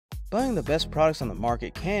Buying the best products on the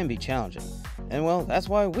market can be challenging, and well, that's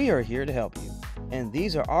why we are here to help you. And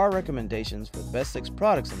these are our recommendations for the best 6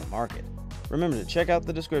 products in the market. Remember to check out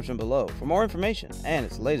the description below for more information and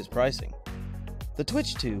its latest pricing. The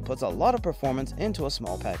Twitch II puts a lot of performance into a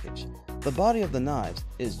small package. The body of the knives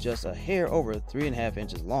is just a hair over 3.5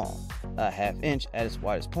 inches long, a ½ inch at its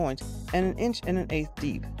widest point, and 1 1/8 inches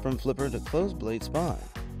deep from flipper to closed blade spine.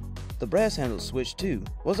 The brass handled Switch II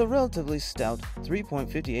was a relatively stout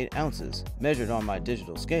 3.58 ounces measured on my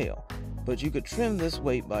digital scale, but you could trim this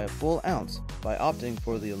weight by a full ounce by opting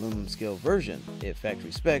for the aluminum scale version if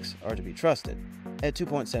factory specs are to be trusted. At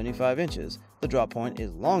 2.75 inches, the drop point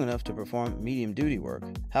is long enough to perform medium duty work,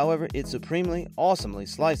 however it supremely awesomely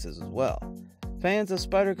slices as well. Fans of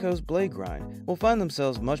Spyderco's blade grind will find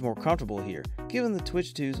themselves much more comfortable here given the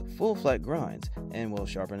Twitch II's full flat grinds and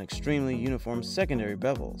well-sharpened extremely uniform secondary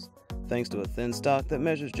bevels. Thanks to a thin stock that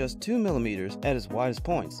measures just 2 millimeters at its widest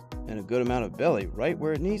points and a good amount of belly right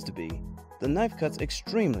where it needs to be, the knife cuts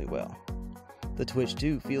extremely well. The Twitch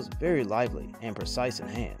II feels very lively and precise in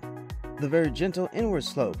hand. The very gentle inward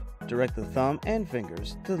slope direct the thumb and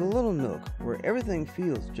fingers to the little nook where everything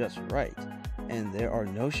feels just right, and there are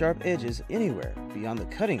no sharp edges anywhere beyond the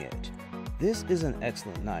cutting edge. This is an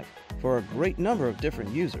excellent knife for a great number of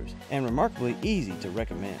different users and remarkably easy to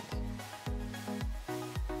recommend.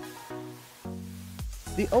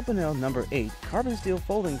 The Opinel No. 8 carbon steel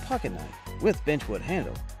folding pocket knife with benchwood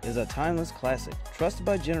handle is a timeless classic trusted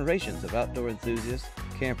by generations of outdoor enthusiasts,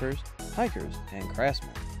 campers, hikers, and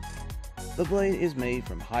craftsmen. The blade is made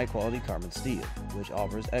from high-quality carbon steel, which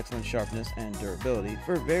offers excellent sharpness and durability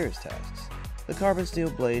for various tasks. The carbon steel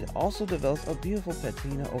blade also develops a beautiful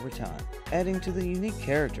patina over time, adding to the unique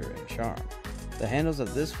character and charm. The handles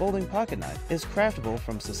of this folding pocket knife is craftable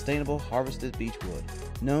from sustainable harvested beech wood,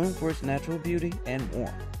 known for its natural beauty and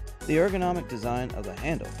warmth. The ergonomic design of the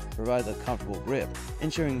handle provides a comfortable grip,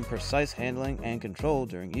 ensuring precise handling and control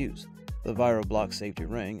during use. The Viro Block safety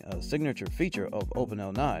ring, a signature feature of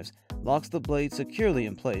Opinel knives, locks the blade securely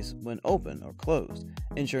in place when open or closed,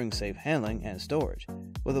 ensuring safe handling and storage.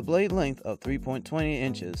 With a blade length of 3.20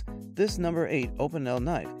 inches, this No. 8 Opinel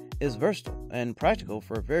knife is versatile and practical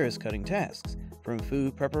for various cutting tasks, from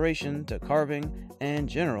food preparation to carving and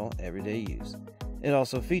general everyday use. It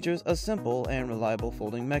also features a simple and reliable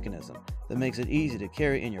folding mechanism that makes it easy to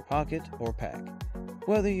carry in your pocket or pack.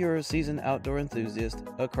 Whether you're a seasoned outdoor enthusiast,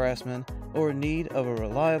 a craftsman, or in need of a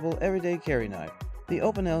reliable everyday carry knife, the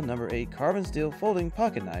Opinel No. 8 carbon steel folding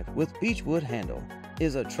pocket knife with beechwood handle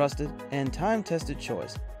is a trusted and time-tested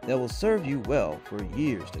choice that will serve you well for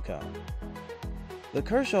years to come. The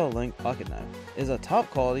Kershaw Link pocket knife is a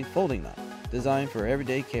top-quality folding knife designed for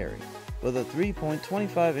everyday carry. With a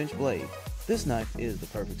 3.25-inch blade, this knife is the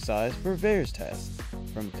perfect size for various tasks,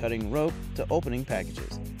 from cutting rope to opening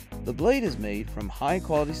packages. The blade is made from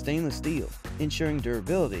high-quality stainless steel, ensuring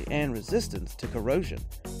durability and resistance to corrosion.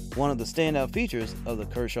 One of the standout features of the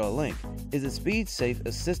Kershaw Link is its speed-safe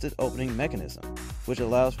assisted opening mechanism, which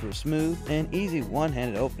allows for smooth and easy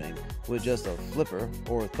one-handed opening with just a flipper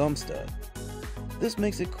or thumb stud. This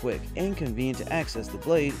makes it quick and convenient to access the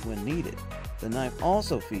blade when needed. The knife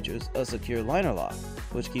also features a secure liner lock,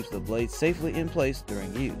 which keeps the blade safely in place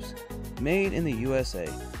during use. Made in the USA,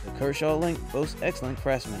 the Kershaw Link boasts excellent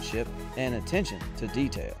craftsmanship and attention to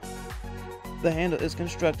detail. The handle is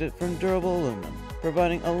constructed from durable aluminum,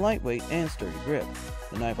 providing a lightweight and sturdy grip.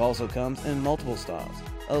 The knife also comes in multiple styles,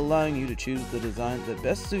 allowing you to choose the design that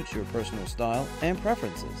best suits your personal style and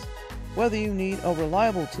preferences. Whether you need a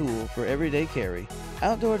reliable tool for everyday carry,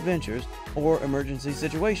 outdoor adventures, or emergency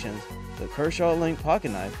situations, the Kershaw Link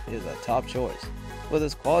pocket knife is a top choice. With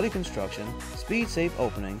its quality construction, speed-safe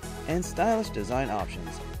opening, and stylish design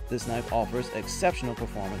options, this knife offers exceptional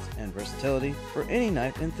performance and versatility for any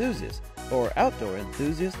knife enthusiast or outdoor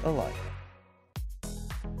enthusiast alike.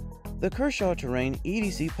 The Kershaw Terran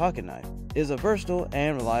EDC pocket knife is a versatile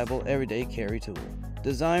and reliable everyday carry tool,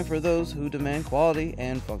 designed for those who demand quality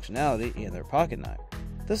and functionality in their pocket knife.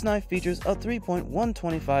 This knife features a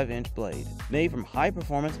 3.125-inch blade made from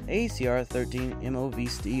high-performance ACR 13 MOV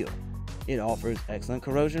steel. It offers excellent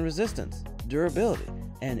corrosion resistance, durability,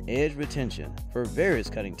 and edge retention for various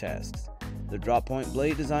cutting tasks. The drop point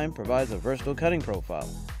blade design provides a versatile cutting profile,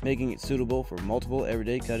 making it suitable for multiple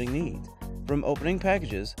everyday cutting needs, from opening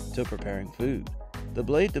packages to preparing food. The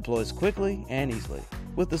blade deploys quickly and easily,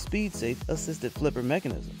 with the speed-safe assisted flipper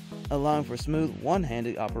mechanism, allowing for smooth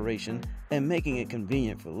one-handed operation and making it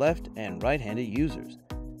convenient for left and right-handed users.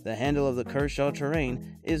 The handle of the Kershaw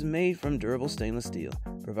Terran is made from durable stainless steel,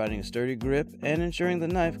 providing a sturdy grip and ensuring the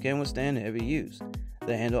knife can withstand heavy use.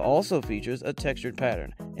 The handle also features a textured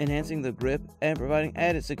pattern enhancing the grip and providing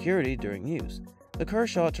added security during use. The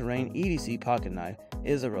Kershaw Terran EDC pocket knife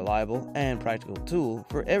is a reliable and practical tool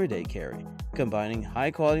for everyday carry, combining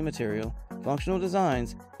high-quality material, functional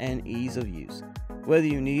designs, and ease of use. Whether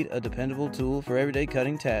you need a dependable tool for everyday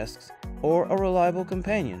cutting tasks or a reliable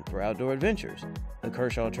companion for outdoor adventures, the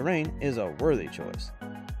Kershaw Terran is a worthy choice.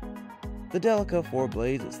 The Delica 4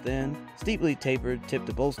 blades is thin, steeply tapered tip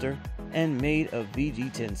to bolster, and made of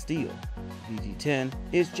VG10 steel. VG10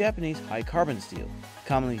 is Japanese high-carbon steel,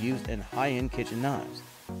 commonly used in high-end kitchen knives.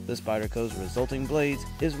 The Spyderco's resulting blades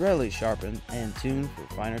is rarely sharpened and tuned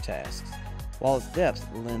for finer tasks, while its depth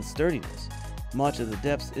lends sturdiness. Much of the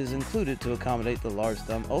depth is included to accommodate the large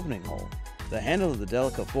thumb opening hole. The handle of the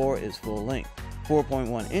Delica 4 is full length.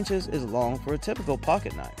 4.1 inches is long for a typical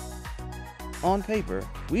pocket knife. On paper,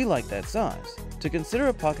 we like that size. To consider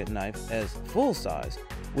a pocket knife as full size,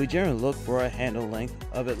 we generally look for a handle length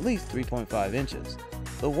of at least 3.5 inches.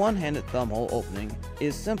 The one-handed thumbhole opening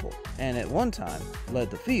is simple and at one time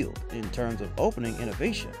led the field in terms of opening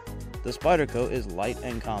innovation. The Spyderco is light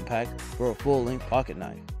and compact for a full-length pocket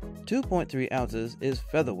knife. 2.3 ounces is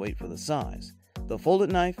featherweight for the size. The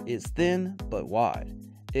folded knife is thin but wide.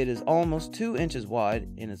 It is almost 2 inches wide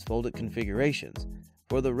in its folded configurations.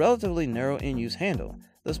 For the relatively narrow in-use handle,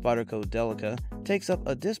 the Spyderco Delica takes up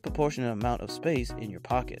a disproportionate amount of space in your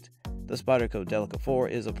pocket. The Spyderco Delica 4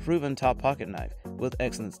 is a proven top pocket knife with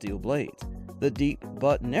excellent steel blades. The deep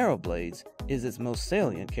but narrow blades is its most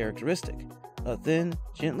salient characteristic. A thin,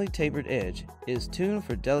 gently tapered edge is tuned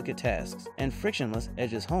for delicate tasks and frictionless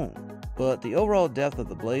edges home, but the overall depth of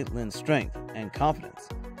the blade lends strength and confidence.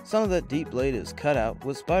 Some of that deep blade is cut out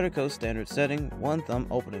with Spyderco's standard setting one thumb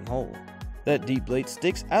opening hole. That deep blade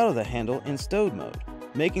sticks out of the handle in stowed mode,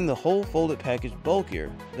 making the whole folded package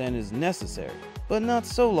bulkier than is necessary, but not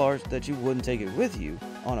so large that you wouldn't take it with you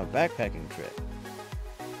on a backpacking trip.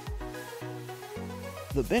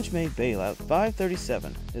 The Benchmade Bailout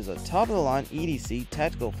 537 is a top-of-the-line EDC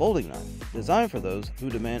tactical folding knife designed for those who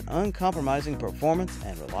demand uncompromising performance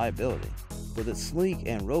and reliability. With its sleek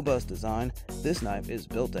and robust design, this knife is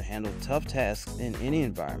built to handle tough tasks in any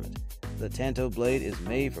environment. The Tanto blade is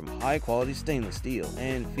made from high-quality stainless steel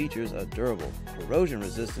and features a durable,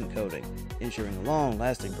 corrosion-resistant coating, ensuring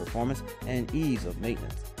long-lasting performance and ease of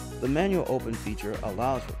maintenance. The manual open feature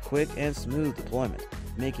allows for quick and smooth deployment,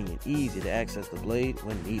 making it easy to access the blade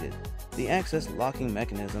when needed. The access locking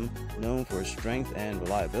mechanism, known for its strength and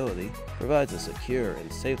reliability, provides a secure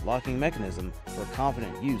and safe locking mechanism for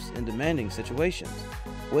confident use in demanding situations.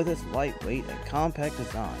 With its lightweight and compact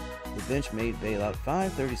design, the Benchmade Bailout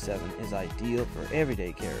 537 is ideal for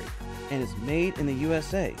everyday carry and is made in the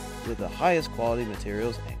USA with the highest quality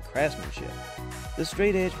materials and craftsmanship. The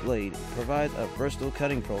straight edge blade provides a versatile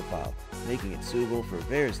cutting profile, making it suitable for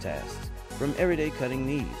various tasks, from everyday cutting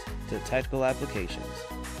needs to tactical applications.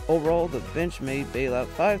 Overall, the Benchmade Bailout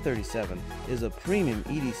 537 is a premium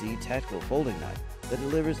EDC tactical folding knife that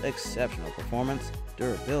delivers exceptional performance,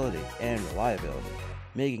 durability, and reliability,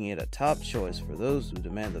 making it a top choice for those who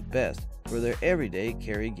demand the best for their everyday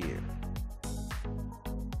carry gear.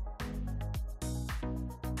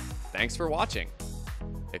 Thanks for watching.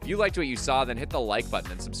 If you liked what you saw, then hit the like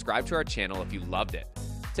button and subscribe to our channel if you loved it.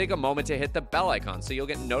 Take a moment to hit the bell icon so you'll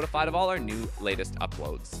get notified of all our new latest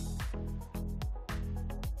uploads.